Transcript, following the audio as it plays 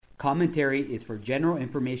Commentary is for general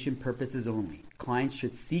information purposes only. Clients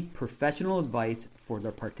should seek professional advice for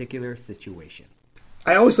their particular situation.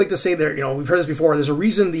 I always like to say there, we've heard this before. There's a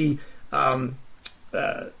reason oh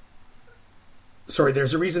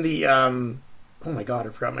my God, I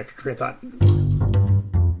forgot my train of thought.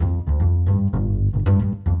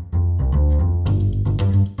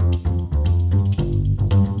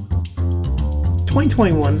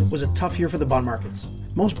 2021 was a tough year for the bond markets.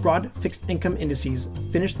 Most broad fixed income indices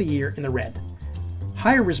finished the year in the red.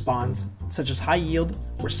 Higher risk bonds, such as high yield,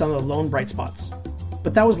 were some of the lone bright spots.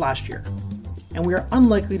 But that was last year, and we are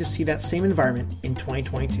unlikely to see that same environment in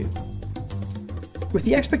 2022. With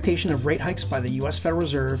the expectation of rate hikes by the US Federal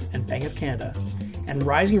Reserve and Bank of Canada, and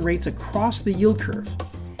rising rates across the yield curve,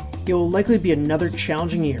 it will likely be another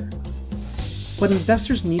challenging year. But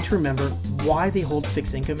investors need to remember why they hold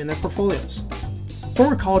fixed income in their portfolios.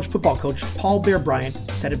 Former college football coach Paul Bear Bryant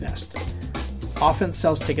said it best: offense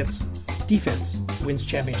sells tickets, defense wins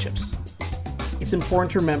championships. It's important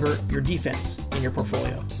to remember your defense in your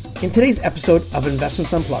portfolio. In today's episode of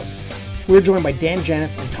Investments Unplugged, we're joined by Dan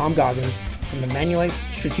Janis and Tom Goggins from the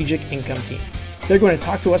Manulife Strategic Income team. They're going to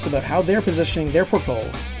talk to us about how they're positioning their portfolio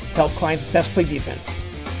to help clients best play defense.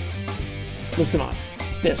 Listen on.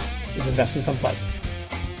 This is Investments Unplugged.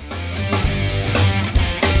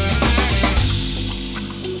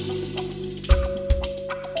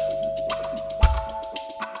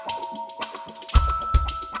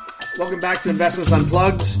 Welcome back to Investments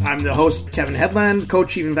Unplugged. I'm the host, Kevin Headland,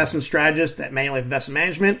 Co-Chief Investment Strategist at Manulife Investment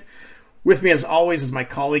Management. With me, as always, is my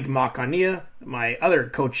colleague, Mark Ania, my other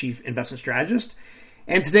Co-Chief Investment Strategist.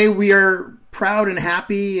 And today we are proud and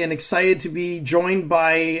happy and excited to be joined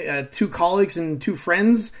by two colleagues and two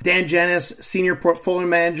friends, Dan Janis, Senior Portfolio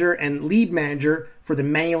Manager and Lead Manager for the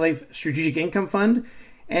Manulife Strategic Income Fund,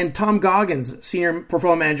 and Tom Goggins, Senior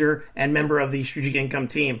Portfolio Manager and member of the Strategic Income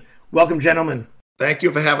team. Welcome, gentlemen. Thank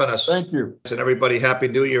you for having us. Thank you. And everybody, Happy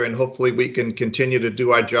New Year, and hopefully we can continue to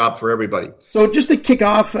do our job for everybody. So just to kick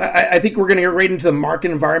off, I think we're going to get right into the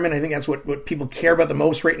market environment. I think that's what people care about the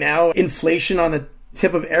most right now. Inflation on the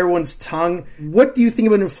tip of everyone's tongue. What do you think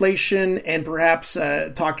about inflation, and perhaps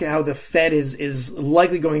talk how the Fed is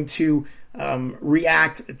likely going to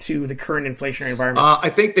react to the current inflationary environment? I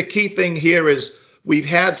think the key thing here is we've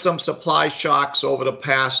had some supply shocks over the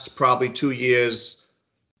past probably 2 years,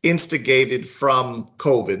 instigated from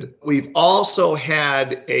COVID. We've also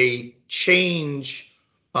had a change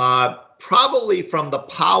probably from the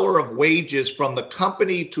power of wages from the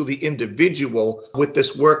company to the individual with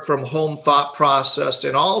this work from home thought process,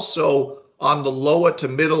 and also on the lower to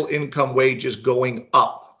middle income wages going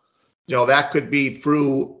up. That could be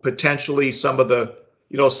through potentially some of the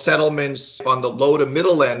settlements on the low to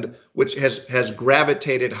middle end, which has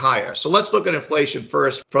gravitated higher. So let's look at inflation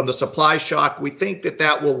first. From the supply shock, we think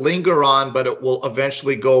that will linger on, but it will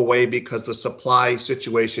eventually go away because the supply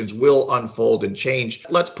situations will unfold and change.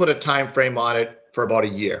 Let's put a time frame on it for about a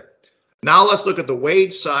year. Now let's look at the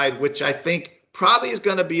wage side, which I think probably is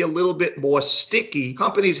going to be a little bit more sticky.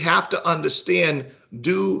 Companies have to understand,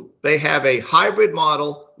 do they have a hybrid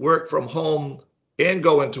model, work from home and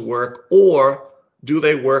go into work, or do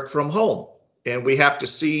they work from home? And we have to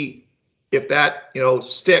see if that,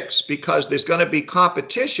 sticks, because there's going to be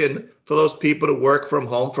competition for those people to work from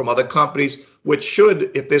home from other companies, which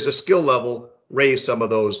should, if there's a skill level, raise some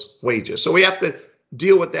of those wages. So we have to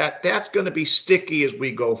deal with that. That's going to be sticky as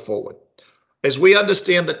we go forward. As we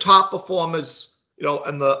understand, the top performers,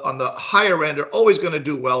 on the higher end are always going to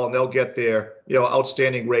do well, and they'll get their,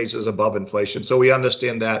 outstanding raises above inflation. So we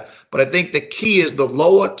understand that. But I think the key is the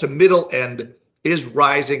lower to middle end is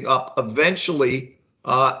rising up. Eventually,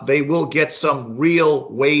 they will get some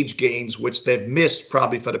real wage gains, which they've missed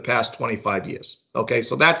probably for the past 25 years. Okay,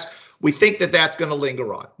 so we think that's going to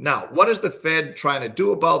linger on. Now, what is the Fed trying to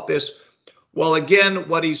do about this? Well, again,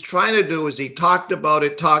 what he's trying to do is he talked about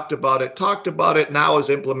it, now is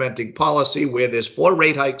implementing policy where there's 4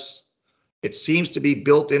 rate hikes. It seems to be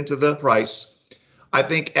built into the price. I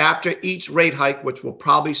think after each rate hike, which will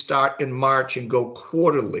probably start in March and go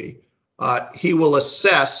quarterly, he will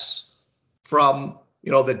assess from,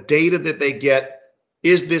 the data that they get,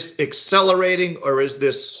 is this accelerating or is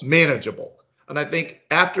this manageable? And I think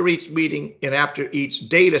after each meeting and after each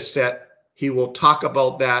data set, he will talk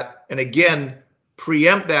about that and again,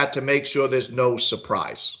 preempt that to make sure there's no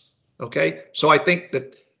surprise. Okay, so I think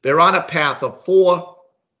that they're on a path of 4.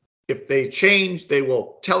 If they change, they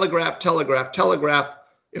will telegraph.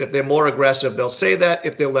 And if they're more aggressive, they'll say that.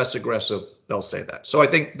 If they're less aggressive, they'll say that. So I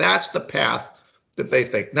think that's the path that they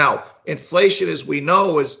think. Now, inflation, as we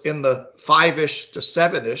know, is in the 5-ish to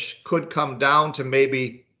 7-ish, could come down to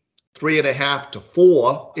maybe 3.5 to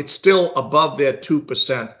 4. It's still above their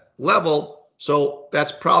 2% level. So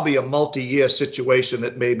that's probably a multi-year situation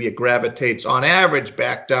that maybe it gravitates on average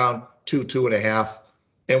back down to 2.5.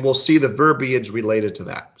 And we'll see the verbiage related to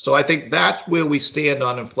that. So I think that's where we stand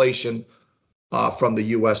on inflation from the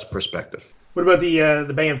U.S. perspective. What about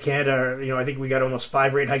the Bank of Canada? I think we got almost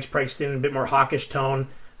 5 rate hikes priced in, a bit more hawkish tone.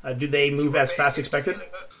 Do they move as fast as expected?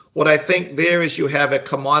 What I think there is you have a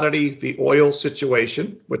commodity, the oil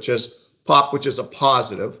situation, which is a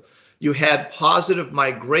positive. You had positive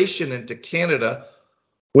migration into Canada,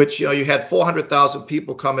 which, you had 400,000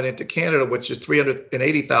 people coming into Canada, which is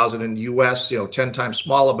 380,000 in the U.S., 10 times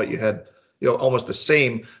smaller, but you had, almost the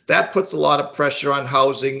same. That puts a lot of pressure on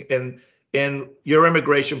housing, and your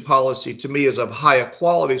immigration policy to me is of higher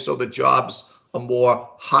quality. So the jobs are more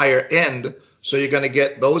higher end. So you're going to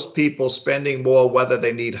get those people spending more, whether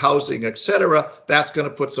they need housing, et cetera. That's going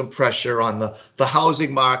to put some pressure on the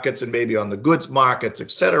housing markets and maybe on the goods markets,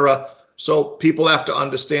 et cetera. So people have to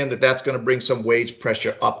understand that that's going to bring some wage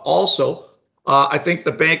pressure up. Also, I think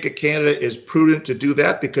the Bank of Canada is prudent to do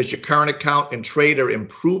that because your current account and trade are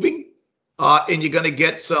improving. And you're going to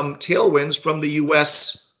get some tailwinds from the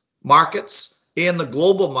U.S. markets and the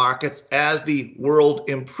global markets as the world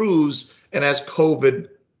improves and as COVID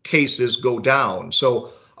cases go down.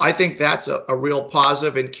 So I think that's a real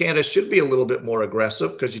positive, and Canada should be a little bit more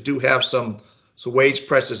aggressive because you do have some wage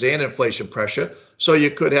pressures and inflation pressure. So you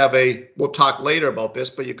could have we'll talk later about this,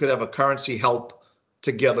 but you could have a currency help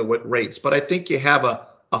together with rates. But I think you have a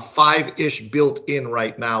 5-ish built in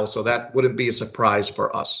right now, so that wouldn't be a surprise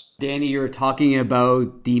for us. Danny, you're talking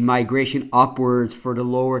about the migration upwards for the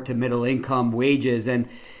lower to middle income wages, and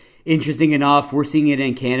interesting enough, we're seeing it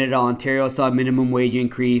in Canada. Ontario saw a minimum wage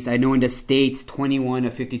increase. I know in the States, 21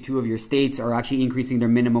 of 52 of your states are actually increasing their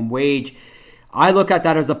minimum wage. I look at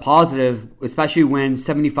that as a positive, especially when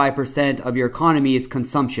 75% of your economy is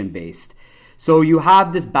consumption-based. So you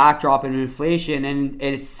have this backdrop in inflation, and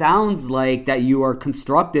it sounds like that you are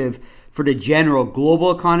constructive for the general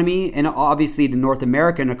global economy and obviously the North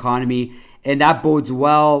American economy, and that bodes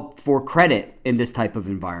well for credit in this type of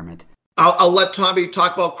environment. I'll let Tommy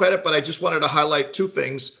talk about credit, but I just wanted to highlight 2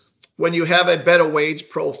 things. When you have a better wage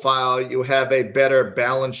profile, you have a better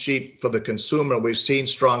balance sheet for the consumer. We've seen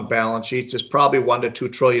strong balance sheets. There's probably $1 to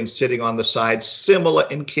 $2 trillion sitting on the side, similar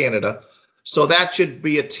in Canada. So that should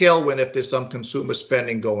be a tailwind if there's some consumer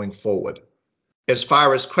spending going forward. As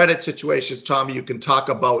far as credit situations, Tommy, you can talk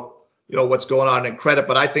about what's going on in credit,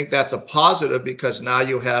 but I think that's a positive because now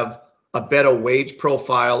you have a better wage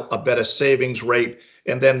profile, a better savings rate,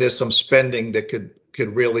 and then there's some spending that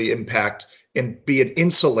could really impact and be an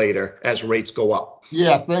insulator as rates go up.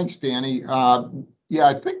 Yeah, thanks, Danny.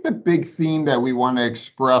 I think the big theme that we want to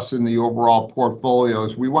express in the overall portfolio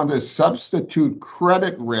is we want to substitute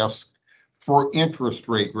credit risk for interest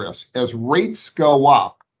rate risk. As rates go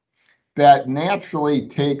up, that naturally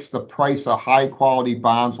takes the price of high quality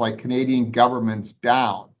bonds like Canadian governments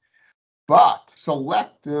down. But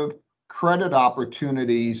selective credit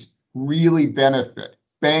opportunities really benefit.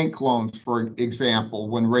 Bank loans, for example,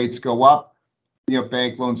 when rates go up,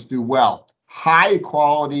 bank loans do well. High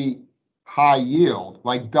quality, high yield,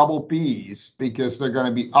 like double Bs, because they're going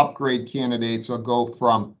to be upgrade candidates, will go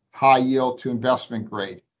from high yield to investment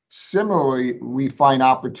grade. Similarly, we find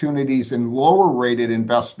opportunities in lower rated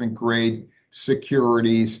investment grade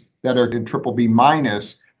securities that are in triple B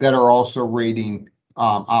minus that are also rating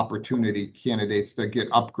opportunity candidates that get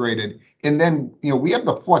upgraded. And then, we have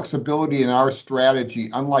the flexibility in our strategy,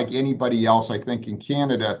 unlike anybody else, I think, in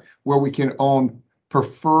Canada, where we can own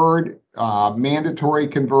preferred mandatory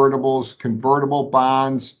convertibles, convertible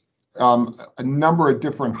bonds, a number of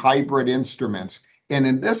different hybrid instruments. And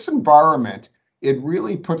in this environment, it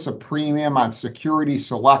really puts a premium on security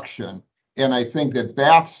selection. And I think that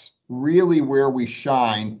that's really where we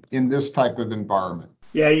shine in this type of environment.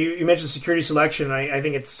 Yeah, you mentioned security selection. I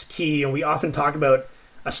think it's key. And we often talk about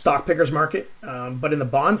a stock picker's market, but in the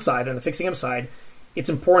bond side and the fixed income side, it's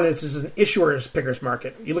important. This is an issuer's picker's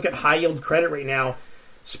market. You look at high yield credit right now,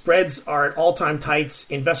 spreads are at all-time tights.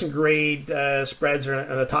 Investment grade spreads are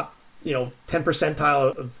in the top 10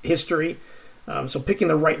 percentile of history. So picking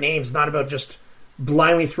the right names is not about just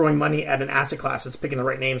blindly throwing money at an asset class. It's picking the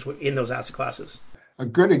right names in those asset classes. A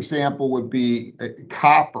good example would be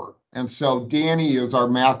copper. And so Danny is our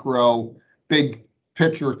macro big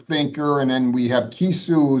picture thinker. And then we have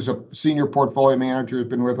Kisu, who's a senior portfolio manager, who's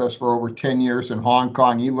been with us for over 10 years in Hong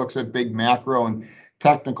Kong. He looks at big macro and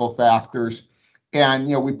technical factors. And,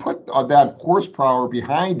 we put that horsepower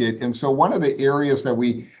behind it. And so one of the areas that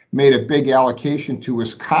we made a big allocation to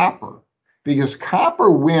is copper, because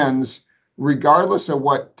copper wins regardless of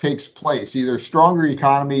what takes place, either stronger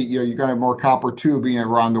economy, you're going to have more copper tubing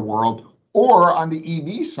around the world, or on the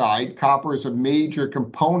EV side, copper is a major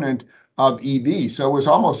component of EV. So it was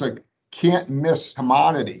almost like can't miss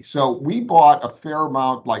commodity. So we bought a fair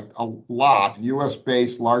amount, like a lot,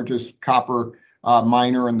 US-based, largest copper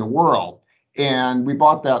miner in the world. And we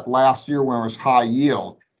bought that last year when it was high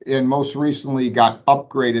yield, and most recently got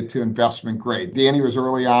upgraded to investment grade. Danny was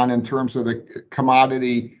early on in terms of the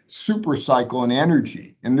commodity super cycle in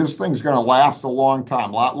energy. And this thing's going to last a long time,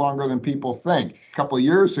 a lot longer than people think. A couple of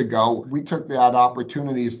years ago, we took that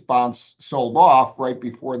opportunity as bonds sold off right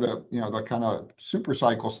before the kind of super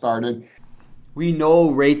cycle started. We know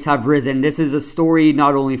rates have risen. This is a story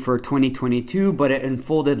not only for 2022, but it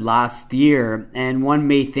unfolded last year. And one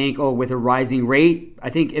may think, with a rising rate, I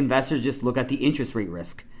think investors just look at the interest rate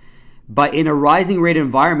risk. But in a rising rate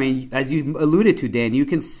environment, as you alluded to, Dan, you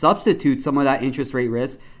can substitute some of that interest rate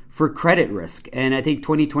risk for credit risk. And I think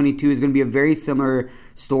 2022 is going to be a very similar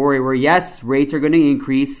story where, yes, rates are going to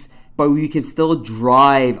increase, but we can still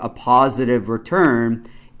drive a positive return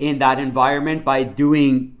in that environment by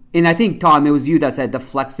doing, and I think, Tom, it was you that said the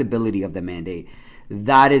flexibility of the mandate.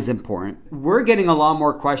 That is important. We're getting a lot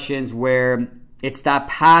more questions where it's that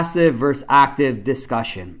passive versus active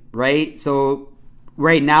discussion, right? So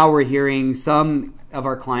right now we're hearing some of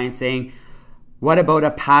our clients saying, what about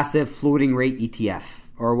a passive floating rate ETF?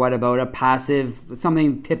 Or what about a passive,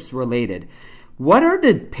 something tips related? What are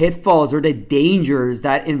the pitfalls or the dangers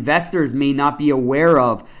that investors may not be aware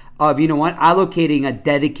of, allocating a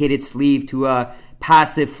dedicated sleeve to a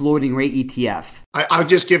passive floating rate ETF? I'll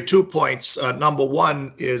just give 2 points. Number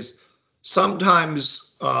one is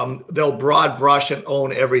sometimes they'll broad brush and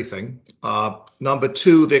own everything. Number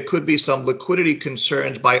two, there could be some liquidity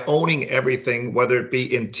concerns by owning everything, whether it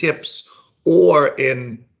be in tips or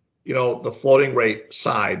in the floating rate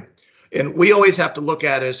side. And we always have to look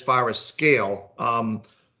at it as far as scale.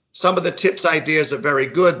 Some of the tips ideas are very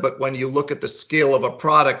good, but when you look at the scale of a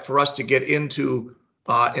product, for us to get into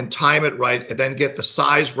and time it right and then get the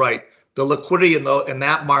size right, the liquidity in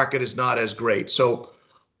that market is not as great. So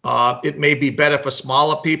it may be better for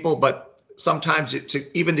smaller people, but sometimes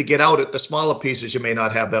even to get out at the smaller pieces, you may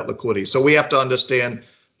not have that liquidity. So we have to understand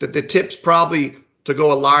that the tips probably to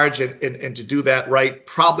go a large and to do that right,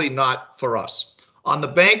 probably not for us. On the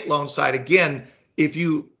bank loan side, again, if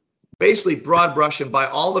you basically broad brush and buy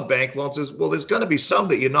all the bank loans, there's going to be some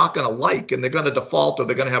that you're not going to like, and they're going to default or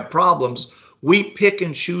they're going to have problems. We pick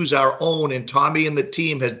and choose our own, and Tommy and the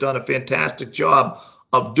team has done a fantastic job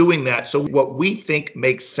of doing that. So what we think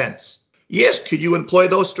makes sense. Yes, could you employ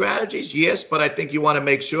those strategies? Yes, but I think you want to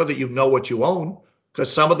make sure that you know what you own,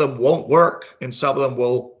 because some of them won't work and some of them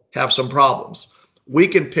will have some problems. We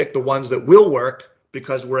can pick the ones that will work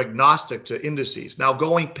because we're agnostic to indices. Now,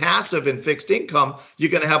 going passive in fixed income,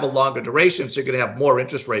 you're going to have a longer duration, so you're going to have more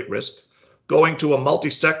interest rate risk. Going to a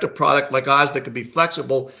multi-sector product like ours that can be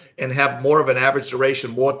flexible and have more of an average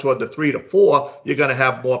duration, more toward the 3 to 4, you're going to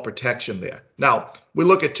have more protection there. Now, we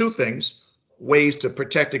look at two things, ways to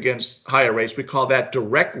protect against higher rates. We call that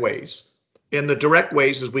direct ways. In the direct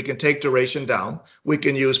ways is we can take duration down. We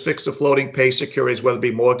can use fixed to floating pay securities, whether it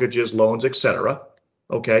be mortgages, loans, etc.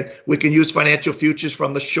 Okay. We can use financial futures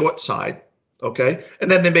from the short side. Okay.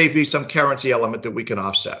 And then there may be some currency element that we can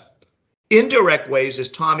offset. Indirect ways, as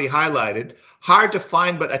Tommy highlighted, hard to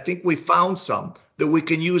find, but I think we found some that we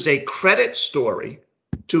can use a credit story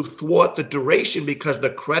to thwart the duration because the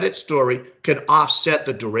credit story can offset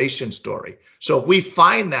the duration story. So if we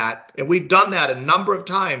find that, and we've done that a number of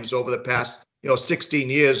times over the past 16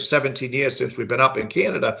 years, 17 years since we've been up in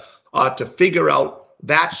Canada, to figure out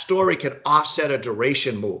that story can offset a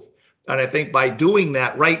duration move. And I think by doing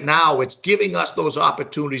that right now, it's giving us those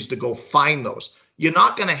opportunities to go find those. You're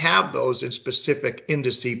not going to have those in specific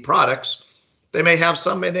indice products. They may have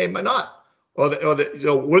some and they may not. Or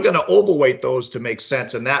we're going to overweight those to make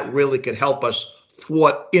sense. And that really could help us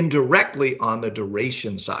thwart indirectly on the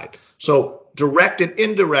duration side. So direct and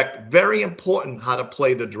indirect, very important how to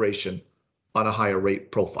play the duration on a higher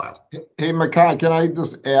rate profile. Hey, Makai, can I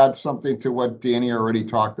just add something to what Danny already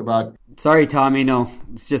talked about? Sorry, Tommy. No,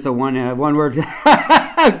 it's just a one word.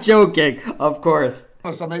 I'm joking, of course.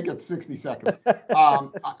 So make it 60 seconds.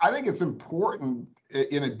 I think it's important,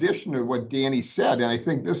 in addition to what Danny said, and I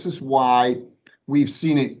think this is why we've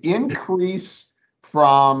seen an increase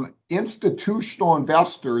from institutional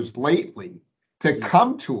investors lately to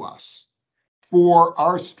come to us for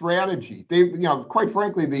our strategy. They, quite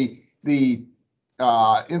frankly, the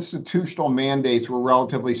institutional mandates were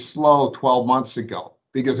relatively slow 12 months ago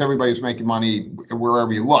because everybody's making money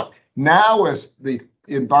wherever you look. Now, as the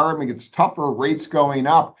environment gets tougher, rates going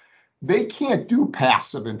up, they can't do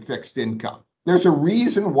passive and fixed income. There's a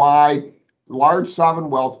reason why large sovereign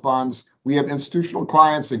wealth funds, we have institutional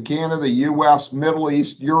clients in Canada, US, Middle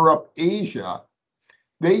East, Europe, Asia.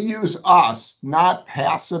 They use us, not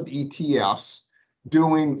passive ETFs,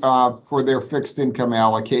 doing for their fixed income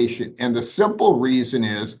allocation. And the simple reason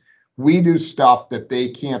is we do stuff that they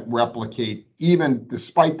can't replicate, even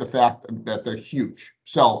despite the fact that they're huge.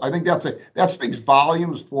 So I think that speaks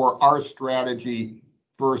volumes for our strategy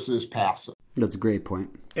versus passive. That's a great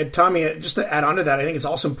point. And Tommy, just to add on to that, I think it's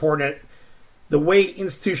also important the way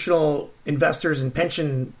institutional investors and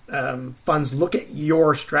pension funds look at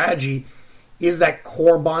your strategy is that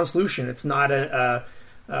core bond solution. It's not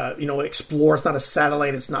Explore. It's not a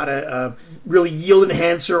satellite. It's not a really yield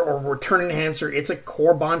enhancer or return enhancer. It's a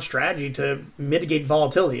core bond strategy to mitigate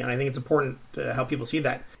volatility. And I think it's important to help people see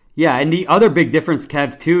that. Yeah, and the other big difference,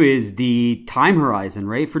 Kev, too, is the time horizon,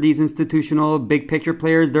 right? For these institutional big picture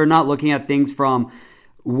players, they're not looking at things from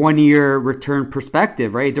 1 year return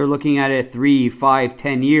perspective, right? They're looking at it 3, 5,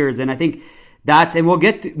 10 years. And I think and we'll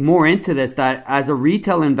get more into this, that as a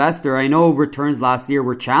retail investor, I know returns last year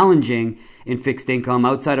were challenging in fixed income.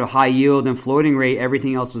 Outside of high yield and floating rate,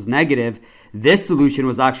 everything else was negative. This solution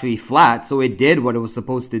was actually flat, so it did what it was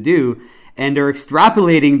supposed to do. And they're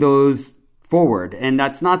extrapolating those forward. And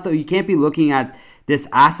that's not, you can't be looking at this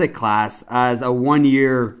asset class as a 1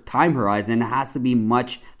 year time horizon. It has to be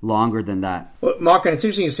much longer than that. Well, Mark, and it's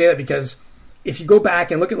interesting you say that because if you go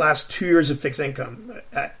back and look at the last 2 years of fixed income,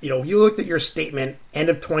 if you looked at your statement end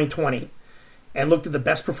of 2020 and looked at the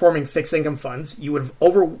best performing fixed income funds, you would have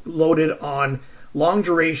overloaded on long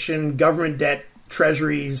duration, government debt,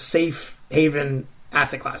 treasuries, safe haven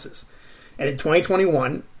asset classes. And in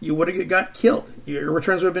 2021, you would have got killed. Your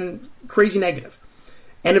returns would have been crazy negative.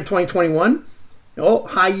 End of 2021,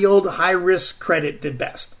 high yield, high risk credit did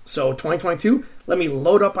best. So 2022, let me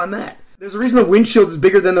load up on that. There's a reason the windshield is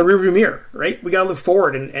bigger than the rearview mirror, right? We got to look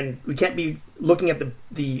forward, and we can't be looking at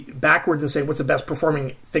the backwards and saying what's the best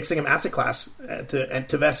performing fixed income asset class to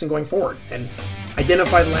invest in going forward, and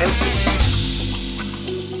identify the landscape.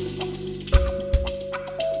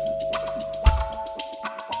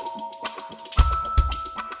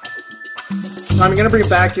 So I'm going to bring it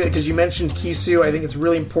back because you mentioned Keesu. I think it's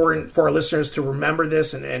really important for our listeners to remember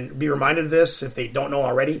this and be reminded of this if they don't know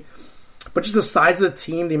already. But just the size of the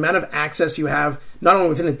team, the amount of access you have, not only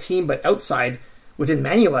within the team, but outside within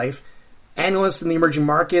Manulife, analysts in the emerging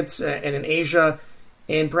markets and in Asia.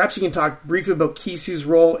 And perhaps you can talk briefly about Keesu's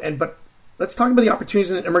role. But let's talk about the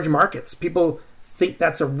opportunities in emerging markets. People think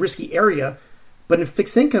that's a risky area, but in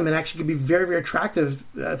fixed income, it actually could be very, very attractive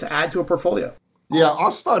to add to a portfolio. Yeah,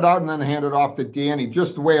 I'll start out and then hand it off to Danny.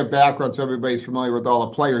 Just the way of background so everybody's familiar with all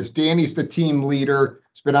the players. Danny's the team leader.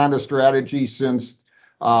 He's been on the strategy since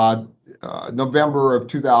November of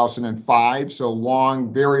 2005. So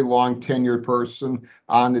very long tenured person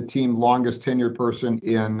on the team, longest tenured person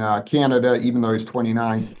in Canada, even though he's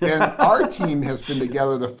 29. And our team has been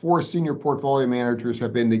together. The 4 senior portfolio managers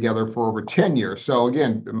have been together for over 10 years. So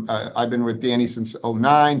again, I've been with Danny since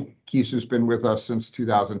 2009. Keesu's been with us since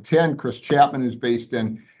 2010. Chris Chapman, who's based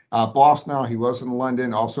in Boston now, he was in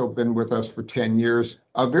London, also been with us for 10 years.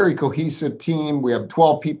 A very cohesive team. We have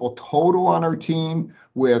 12 people total on our team,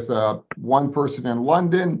 with 1 person in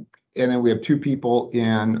London, and then we have 2 people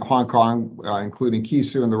in Hong Kong, including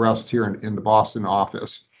Keesu, and the rest here in the Boston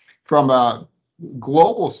office. From a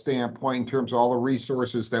global standpoint, in terms of all the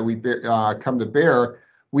resources that we come to bear,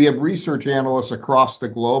 we have research analysts across the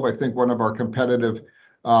globe. I think one of our competitive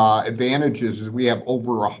advantages is we have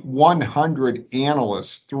over 100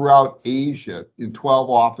 analysts throughout Asia in 12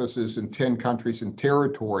 offices in 10 countries and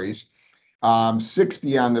territories.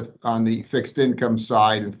 60 on the fixed income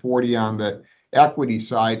side and 40 on the equity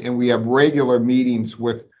side. And we have regular meetings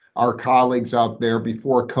with our colleagues out there.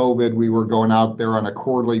 Before COVID, we were going out there on a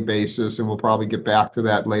quarterly basis, and we'll probably get back to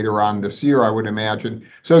that later on this year, I would imagine.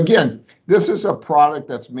 So again, this is a product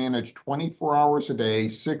that's managed 24 hours a day,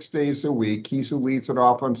 6 days a week. Keesu leads it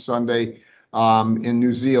off on Sunday in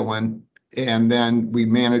New Zealand. And then we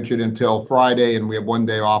manage it until Friday, and we have 1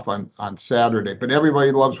 day off on Saturday. But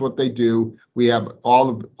everybody loves what they do. We have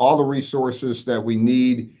all the resources that we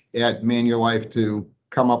need at Manulife to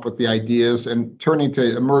come up with the ideas. And turning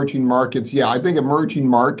to emerging markets, I think emerging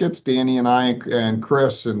markets, Danny and I and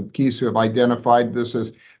Chris and Keesu have identified this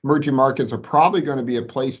as emerging markets are probably going to be a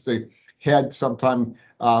place to head sometime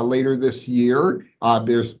later this year.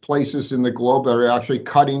 There's places in the globe that are actually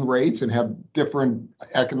cutting rates and have different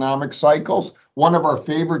economic cycles. One of our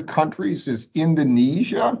favorite countries is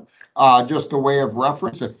Indonesia. Just a way of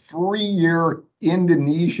reference, a 3-year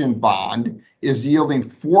Indonesian bond is yielding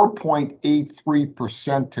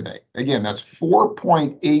 4.83% today. Again, that's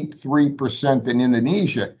 4.83% in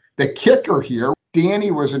Indonesia. The kicker here,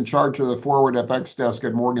 Danny was in charge of the forward FX desk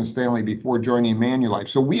at Morgan Stanley before joining Manulife.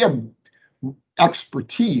 So we have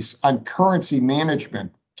expertise on currency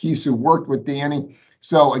management. Kisu worked with Danny.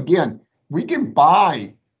 So again, we can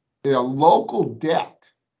buy a local debt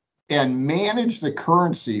and manage the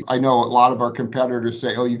currency. I know a lot of our competitors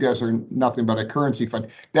say, oh, you guys are nothing but a currency fund.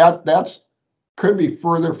 That's couldn't be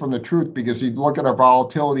further from the truth, because you look at our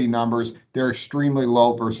volatility numbers, they're extremely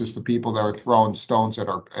low versus the people that are throwing stones at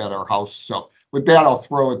our house. So with that, I'll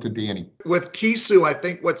throw it to Danny. With Kisu, I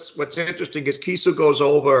think what's interesting is Kisu goes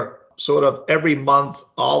over sort of every month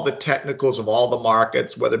all the technicals of all the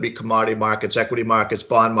markets, whether it be commodity markets, equity markets,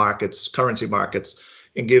 bond markets, currency markets,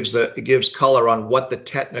 and it gives color on what the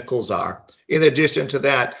technicals are. In addition to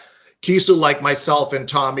that, Kisu, like myself and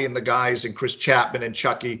Tommy and the guys and Chris Chapman and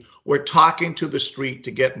Chucky, we're talking to the street to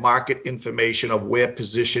get market information of where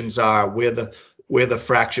positions are, where the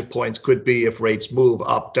fracture points could be if rates move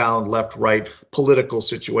up, down, left, right, political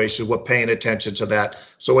situation. We're paying attention to that.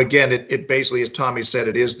 So again, it basically, as Tommy said,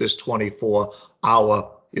 it is this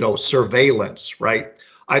 24-hour, surveillance, right?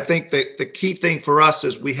 I think that the key thing for us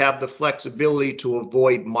is we have the flexibility to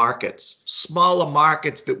avoid markets, smaller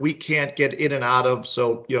markets that we can't get in and out of.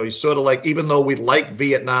 So, you sort of like, even though we like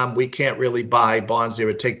Vietnam, we can't really buy bonds there.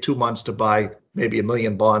 It would take 2 months to buy maybe 1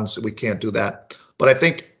 million bonds. We can't do that. But I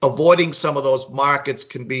think avoiding some of those markets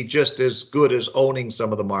can be just as good as owning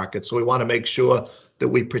some of the markets. So we want to make sure that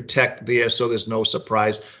we protect there so there's no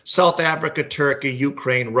surprise. South Africa, Turkey,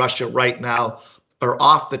 Ukraine, Russia right now are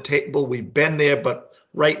off the table. We've been there, but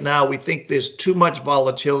right now, we think there's too much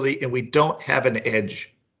volatility and we don't have an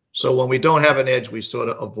edge. So when we don't have an edge, we sort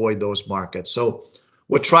of avoid those markets. So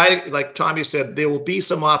we're trying, like Tommy said, there will be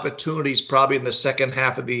some opportunities probably in the second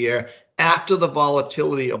half of the year after the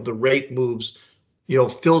volatility of the rate moves,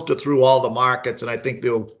 filter through all the markets. And I think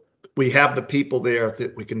we have the people there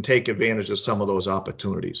that we can take advantage of some of those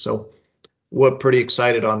opportunities. So we're pretty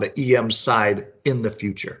excited on the EM side in the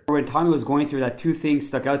future. When Tommy was going through that, two things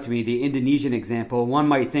stuck out to me. The Indonesian example, one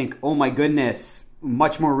might think, oh my goodness,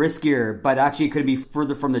 much more riskier, but actually it could be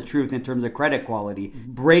further from the truth in terms of credit quality.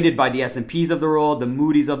 Rated by the S&Ps of the world, the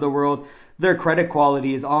Moody's of the world, their credit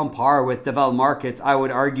quality is on par with developed markets. I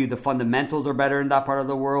would argue the fundamentals are better in that part of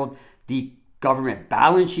the world. The government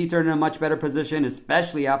balance sheets are in a much better position,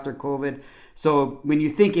 especially after COVID. So when you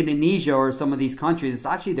think Indonesia or some of these countries, it's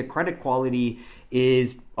actually the credit quality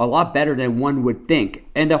is a lot better than one would think.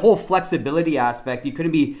 And the whole flexibility aspect, you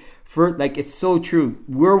couldn't be, it's so true.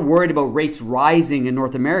 We're worried about rates rising in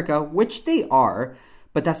North America, which they are,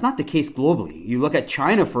 but that's not the case globally. You look at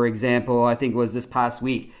China, for example, I think it was this past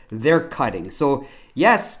week, they're cutting. So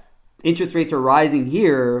yes, interest rates are rising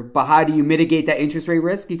here, but how do you mitigate that interest rate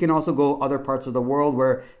risk? You can also go other parts of the world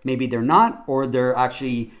where maybe they're not, or they're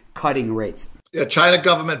actually cutting rates. Yeah, China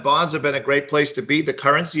government bonds have been a great place to be. The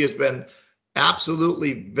currency has been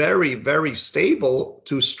absolutely very, very stable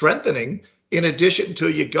to strengthening. In addition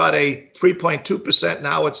to, you got a 3.2%,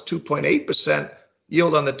 now it's 2.8%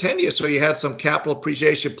 yield on the 10-year. So you had some capital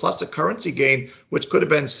appreciation plus a currency gain, which could have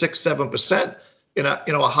been 6-7% in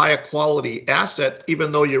a higher quality asset,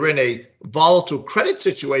 even though you're in a volatile credit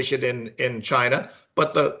situation in China.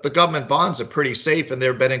 But the government bonds are pretty safe and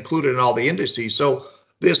they've been included in all the indices. So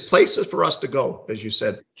there's places for us to go, as you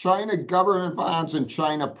said. China government bonds and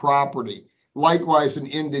China property. Likewise, in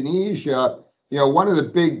Indonesia, one of the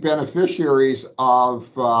big beneficiaries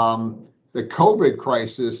of the COVID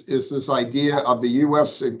crisis is this idea of the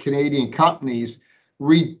U.S. and Canadian companies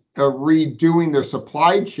redoing their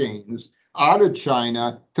supply chains out of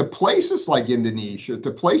China to places like Indonesia,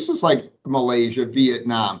 to places like Malaysia,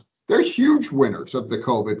 Vietnam. They're huge winners of the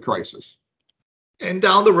COVID crisis. And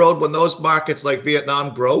down the road, when those markets like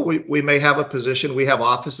Vietnam grow, we may have a position. We have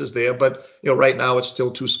offices there, but right now it's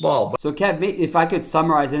still too small. So Kev, if I could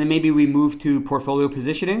summarize, and then maybe we move to portfolio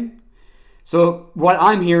positioning. So what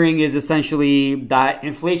I'm hearing is essentially that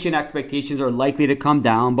inflation expectations are likely to come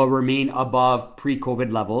down, but remain above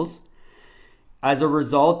pre-COVID levels. As a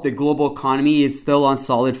result, the global economy is still on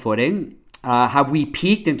solid footing. Have we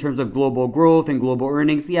peaked in terms of global growth and global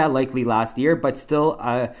earnings? Yeah, likely last year, but still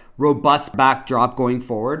a robust backdrop going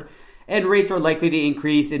forward. And rates are likely to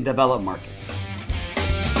increase in developed markets.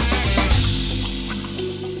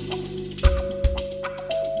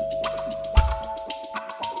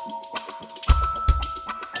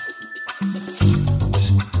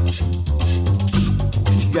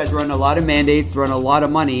 You guys run a lot of mandates, run a lot of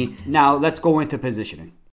money. Now let's go into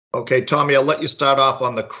positioning. Okay, Tommy, I'll let you start off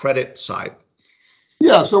on the credit side.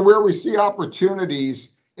 Yeah, so where we see opportunities,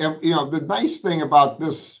 and the nice thing about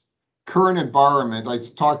this current environment, I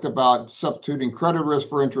talked about substituting credit risk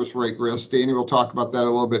for interest rate risk. Danny will talk about that a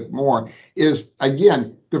little bit more, is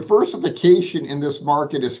again, diversification in this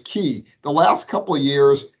market is key. The last couple of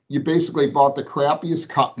years, you basically bought the crappiest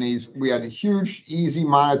companies. We had a huge, easy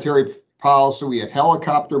monetary policy. We had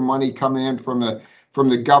helicopter money coming in from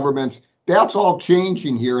the governments. That's all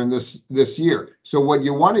changing here in this year. So what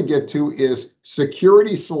you want to get to is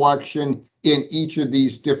security selection in each of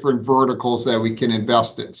these different verticals that we can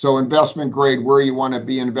invest in. So investment grade, where you want to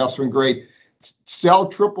be investment grade, sell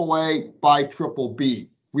AAA, buy BBB.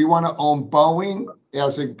 We want to own Boeing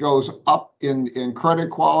as it goes up in credit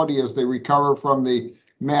quality as they recover from the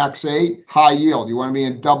Max 8. High yield, you want to be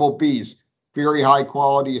in BBs. Very high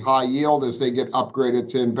quality, high yield as they get upgraded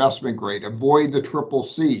to investment grade. Avoid the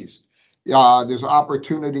CCCs. There's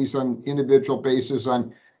opportunities on individual basis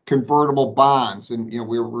on convertible bonds, and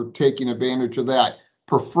we're taking advantage of that.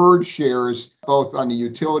 Preferred shares, both on the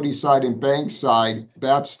utility side and bank side,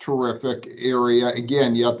 that's terrific area.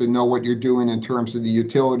 Again, you have to know what you're doing in terms of the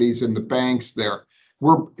utilities and the banks there.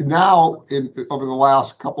 We're now, over the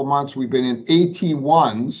last couple months, we've been in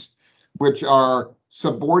AT1s, which are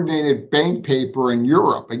subordinated bank paper in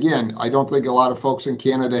Europe. Again, I don't think a lot of folks in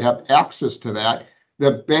Canada have access to that.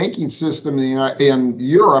 The banking system in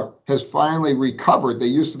Europe has finally recovered. They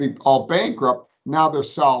used to be all bankrupt. Now they're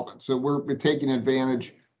solvent. So we're taking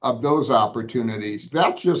advantage of those opportunities.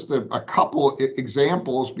 That's just a couple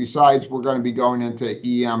examples. Besides, we're going to be going into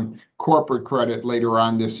EM corporate credit later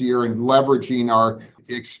on this year and leveraging our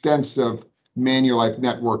extensive Manulife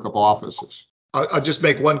network of offices. I'll just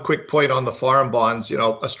make one quick point on the foreign bonds,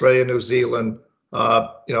 Australia, New Zealand,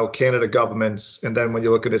 Canada governments. And then when you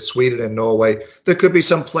look at it, Sweden and Norway, there could be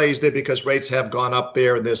some plays there because rates have gone up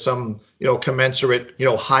there. And there's some, commensurate,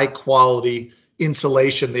 high quality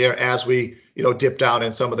insulation there as we, dip down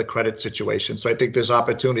in some of the credit situations. So I think there's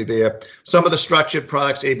opportunity there. Some of the structured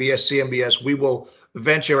products, ABS, CMBS, we will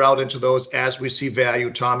venture out into those as we see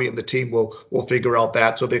value. Tommy and the team will figure out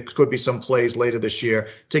that. So there could be some plays later this year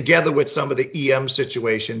together with some of the EM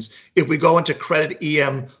situations. If we go into credit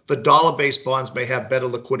EM, the dollar-based bonds may have better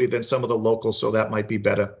liquidity than some of the locals. So that might be a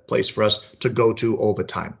better place for us to go to over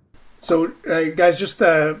time. So guys, just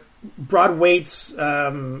broad weights,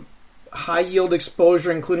 high yield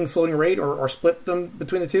exposure, including floating rate, or split them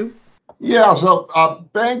between the two? Yeah, so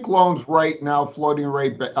bank loans right now, floating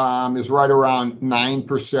rate is right around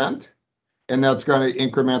 9%, and that's going to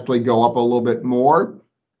incrementally go up a little bit more.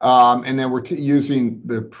 And then we're using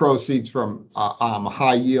the proceeds from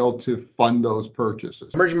high yield to fund those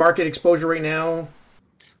purchases. Emerging market exposure right now?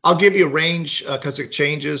 I'll give you a range because it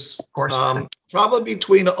changes. Of course. Probably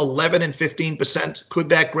between 11 and 15%. Could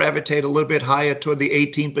that gravitate a little bit higher toward the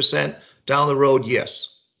 18% down the road?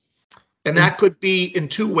 Yes. And that could be in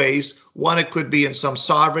two ways. One, it could be in some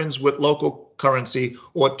sovereigns with local currency,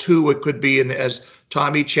 or two, it could be in, as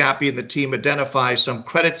Tommy Chappie and the team identify, some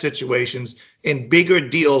credit situations in bigger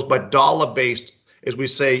deals, but dollar-based, as we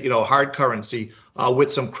say, hard currency with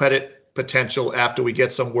some credit potential after we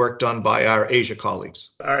get some work done by our Asia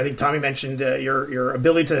colleagues. I think Tommy mentioned your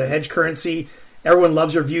ability to hedge currency. Everyone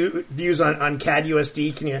loves your views on CAD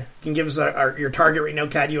USD. Can you give us your target right now,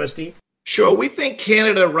 CAD USD? Sure. We think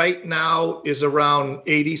Canada right now is around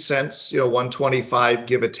 80 cents, 125,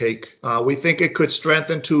 give or take. We think it could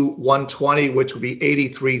strengthen to 120, which would be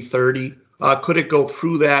 83.30. Could it go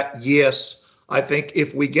through that? Yes. I think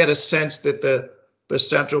if we get a sense that the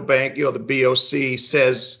central bank, the BOC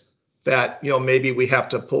says that, maybe we have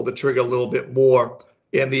to pull the trigger a little bit more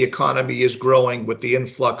and the economy is growing with the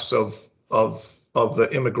influx of the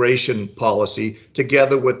immigration policy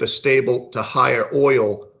together with the stable to higher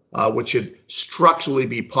oil, which should structurally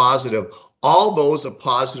be positive. All those are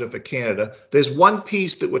positive for Canada. There's one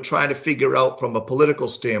piece that we're trying to figure out from a political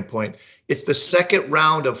standpoint. It's the second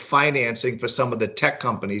round of financing for some of the tech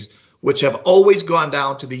companies, which have always gone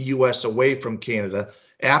down to the U.S. away from Canada.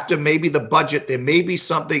 After maybe the budget, there may be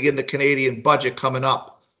something in the Canadian budget coming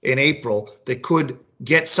up in April that could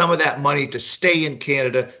get some of that money to stay in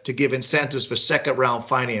Canada to give incentives for second round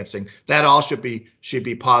financing. That all should be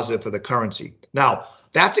positive for the currency. Now,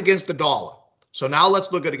 that's against the dollar. So now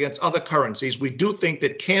let's look at against other currencies. We do think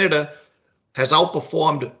that Canada has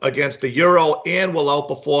outperformed against the euro and will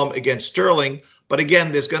outperform against sterling. But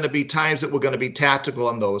again, there's going to be times that we're going to be tactical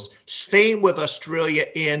on those. Same with Australia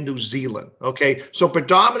and New Zealand. Okay, so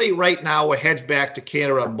predominantly right now we're hedged back to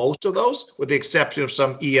Canada on most of those, with the exception of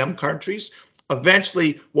some EM countries.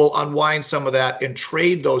 Eventually, we'll unwind some of that and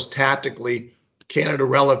trade those tactically, Canada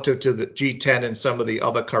relative to the G10 and some of the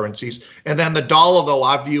other currencies. And then the dollar, though,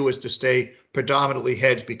 our view is to stay predominantly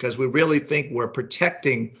hedged because we really think we're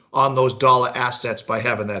protecting on those dollar assets by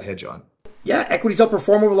having that hedge on. Yeah, equities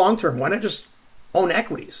outperform over long term. Why not just own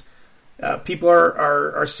equities? People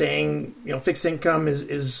are saying, fixed income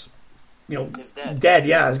is dead.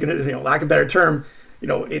 Yeah, is going to, lack of a better term.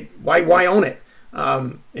 Why own it?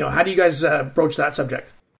 How do you guys broach that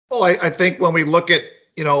subject? Well, I think when we look at,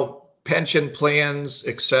 pension plans,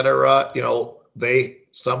 et cetera,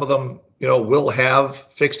 some of them, will have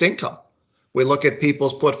fixed income. We look at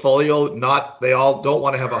people's portfolio, they all don't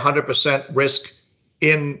want to have 100% risk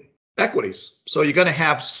in equities. So you're going to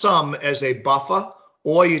have some as a buffer,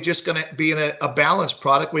 or you're just going to be in a balanced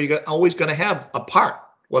product where you're always going to have a part,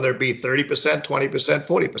 whether it be 30%, 20%,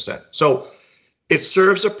 40%. So it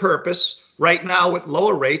serves a purpose. Right now with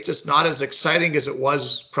lower rates, it's not as exciting as it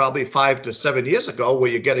was probably 5 to 7 years ago, where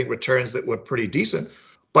you're getting returns that were pretty decent.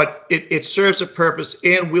 But it serves a purpose,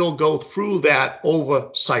 and we'll go through that over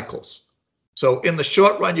cycles. So in the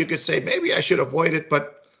short run, you could say, maybe I should avoid it,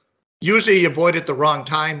 but usually you avoid it the wrong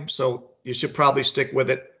time. So you should probably stick with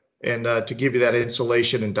it, and to give you that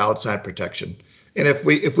insulation and downside protection. And if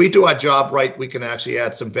we do our job right, we can actually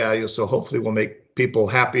add some value. So hopefully we'll make people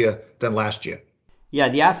happier than last year. Yeah,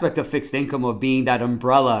 the aspect of fixed income of being that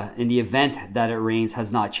umbrella in the event that it rains has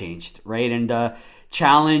not changed, right? And the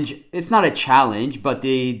challenge, it's not a challenge, but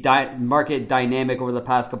the market dynamic over the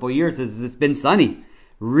past couple of years is it's been sunny,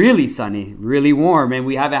 really warm, and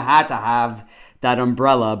we haven't had to have that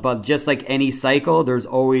umbrella. But just like any cycle, there's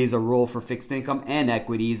always a role for fixed income and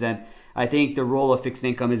equities, and I think the role of fixed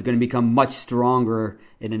income is going to become much stronger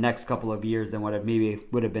in the next couple of years than what it maybe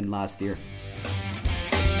would have been last year.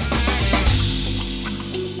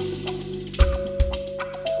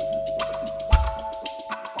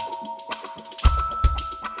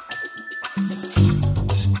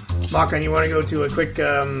 Lachlan, you want to go to a quick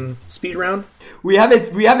speed round? We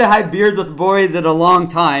haven't had beers with the boys in a long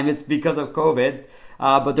time. It's because of COVID,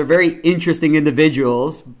 but they're very interesting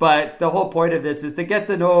individuals. But the whole point of this is to get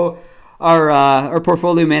to know our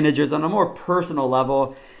portfolio managers on a more personal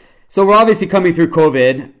level. So we're obviously coming through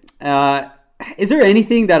COVID. Is there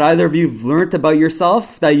anything that either of you've learned about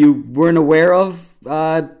yourself that you weren't aware of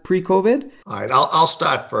pre-COVID? All right, I'll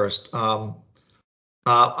start first.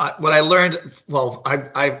 What I learned,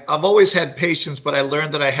 I've always had patience, but I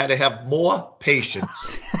learned that I had to have more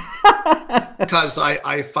patience because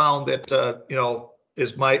I found that,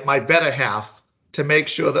 is my better half, to make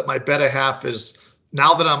sure that my better half is,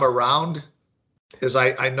 now that I'm around, is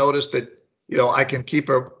I noticed that, I can keep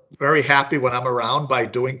her very happy when I'm around by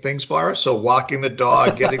doing things for her. So walking the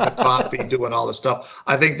dog, getting the coffee, doing all the stuff.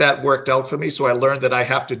 I think that worked out for me. So I learned that I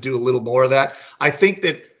have to do a little more of that. I think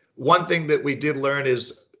that one thing that we did learn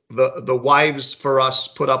is the wives for us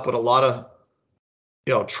put up with a lot of,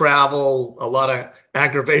 travel, a lot of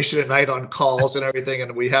aggravation at night on calls and everything.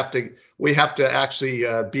 And we have to actually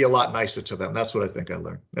be a lot nicer to them. That's what I think I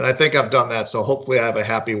learned. And I think I've done that. So hopefully I have a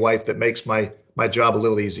happy wife that makes my job a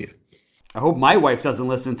little easier. I hope my wife doesn't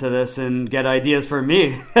listen to this and get ideas for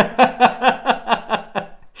me. How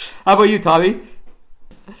about you, Tommy?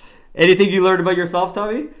 Anything you learned about yourself,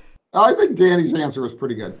 Tommy? I think Danny's answer was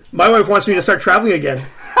pretty good. My wife wants me to start traveling again.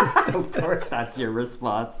 Of course, that's your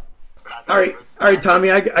response. All right, Tommy.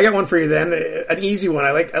 I got one for you then. An easy one.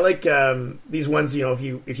 I like these ones.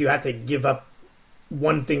 If you had to give up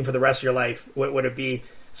one thing for the rest of your life, what would it be?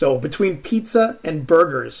 So between pizza and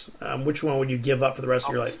burgers, which one would you give up for the rest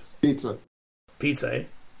of your life? Pizza. Pizza. Eh?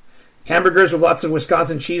 Hamburgers with lots of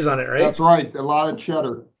Wisconsin cheese on it, right? That's right. A lot of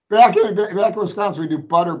cheddar. Back in Wisconsin, we do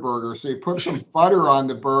butter burgers. So you put some butter on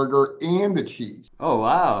the burger and the cheese. Oh,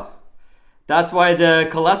 wow. That's why the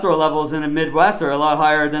cholesterol levels in the Midwest are a lot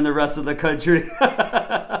higher than the rest of the country.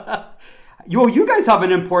 You guys have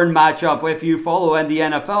an important matchup if you follow in the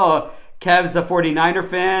NFL. Kev's a 49er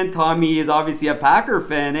fan. Tommy is obviously a Packer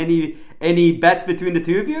fan. Any bets between the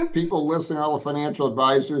two of you? People listening, all the financial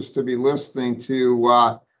advisors to be listening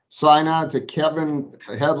to sign on to Kevin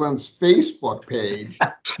Hedlund's Facebook page.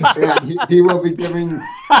 And he will be giving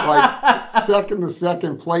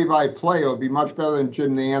second-to-second play-by-play. It'll be much better than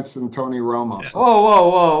Jim Nantz and Tony Romo.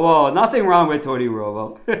 Whoa. Nothing wrong with Tony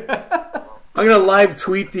Romo. I'm going to live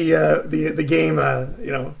tweet the game,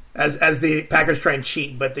 as the Packers try and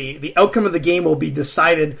cheat. But the outcome of the game will be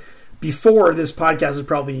decided before this podcast is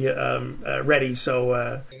probably ready.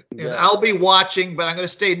 So and I'll be watching, but I'm going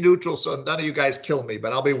to stay neutral so none of you guys kill me.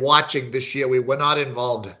 But I'll be watching this year. We're not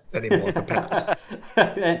involved anymore with the Pats.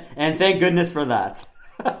 And thank goodness for that.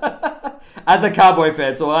 As a Cowboy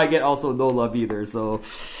fan, so I get also no love either. So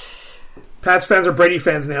Pats fans are Brady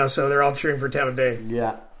fans now, so they're all cheering for Tampa Bay.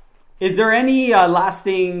 Yeah. Is there any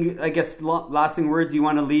lasting words you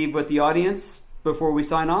want to leave with the audience before we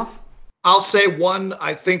sign off? I'll say one.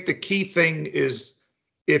 I think the key thing is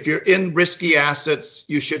if you're in risky assets,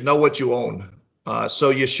 you should know what you own. So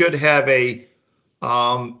you should have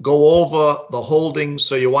go over the holdings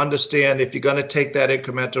so you understand if you're going to take that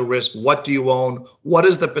incremental risk, what do you own? What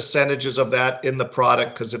is the percentages of that in the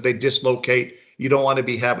product? Because if they dislocate, you don't want to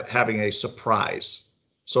be having a surprise.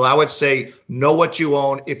 So I would say know what you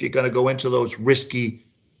own if you're going to go into those risky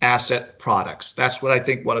asset products. That's what I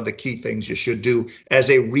think one of the key things you should do as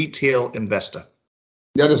a retail investor.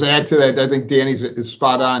 Yeah, just add to that, I think Danny's is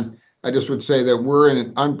spot on. I just would say that we're in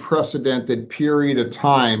an unprecedented period of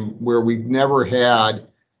time where we've never had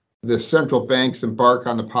the central banks embark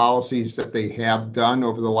on the policies that they have done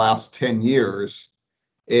over the last 10 years.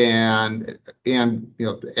 And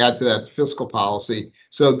to add to that fiscal policy.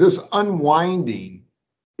 So this unwinding,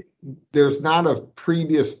 there's not a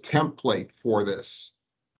previous template for this.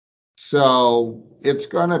 So it's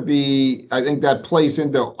going to be, I think that plays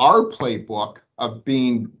into our playbook of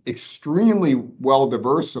being extremely well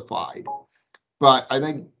diversified. But I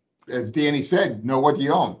think, as Danny said, know what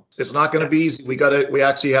you own. It's not going to be easy. We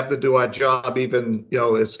actually have to do our job. Even,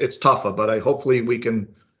 it's tougher, but hopefully we can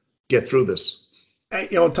get through this.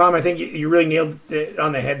 Tom, I think you really nailed it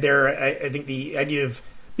on the head there. I think the idea of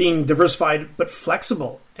being diversified but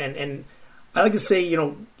flexible, and I like to say,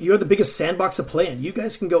 you have the biggest sandbox to play in. You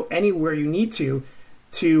guys can go anywhere you need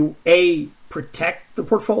to A, protect the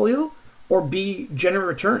portfolio, or B, generate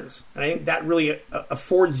returns. And I think that really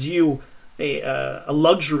affords you a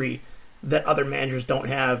luxury that other managers don't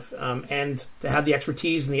have, and to have the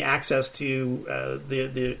expertise and the access to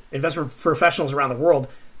the investment professionals around the world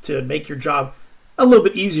to make your job a little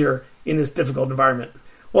bit easier in this difficult environment.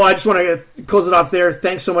 Well, I just want to close it off there.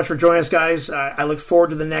 Thanks so much for joining us, guys. I look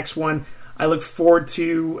forward to the next one. I look forward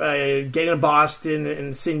to getting to Boston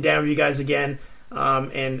and sitting down with you guys again,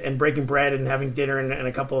 and breaking bread and having dinner and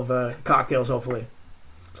a couple of cocktails, hopefully.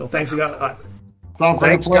 So thanks again.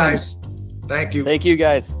 Thanks, guys. Thank you. Thank you,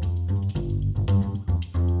 guys.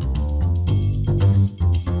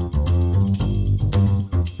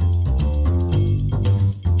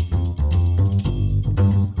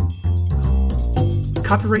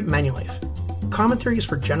 Copyright Manulife. Commentary is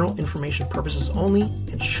for general information purposes only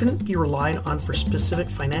and shouldn't be relied on for specific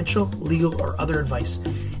financial, legal, or other advice.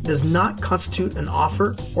 It does not constitute an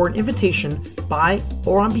offer or an invitation by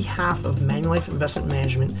or on behalf of Manulife Investment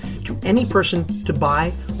Management to any person to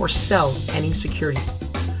buy or sell any security.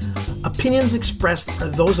 Opinions expressed are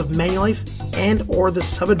those of Manulife and or the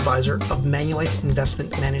sub-advisor of Manulife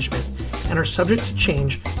Investment Management and are subject to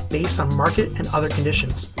change based on market and other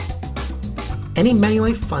conditions. Any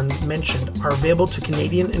Manulife funds mentioned are available to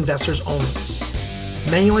Canadian investors only.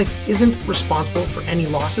 Manulife isn't responsible for any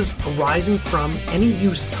losses arising from any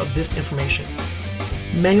use of this information.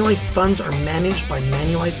 Manulife funds are managed by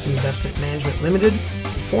Manulife Investment Management Limited,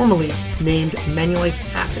 formerly named Manulife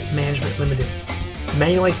Asset Management Limited.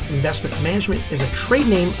 Manulife Investment Management is a trade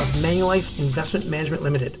name of Manulife Investment Management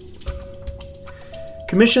Limited.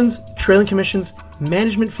 Commissions, trailing commissions,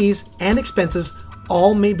 management fees, and expenses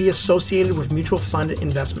all may be associated with mutual fund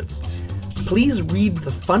investments. Please read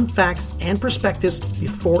the fund facts and prospectus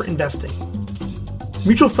before investing.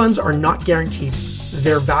 Mutual funds are not guaranteed.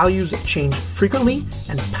 Their values change frequently,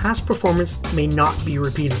 and past performance may not be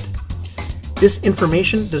repeated. This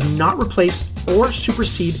information does not replace or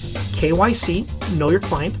supersede KYC, Know Your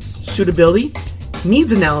Client, suitability,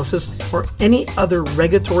 needs analysis, or any other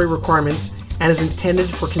regulatory requirements, and is intended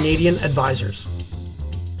for Canadian advisors.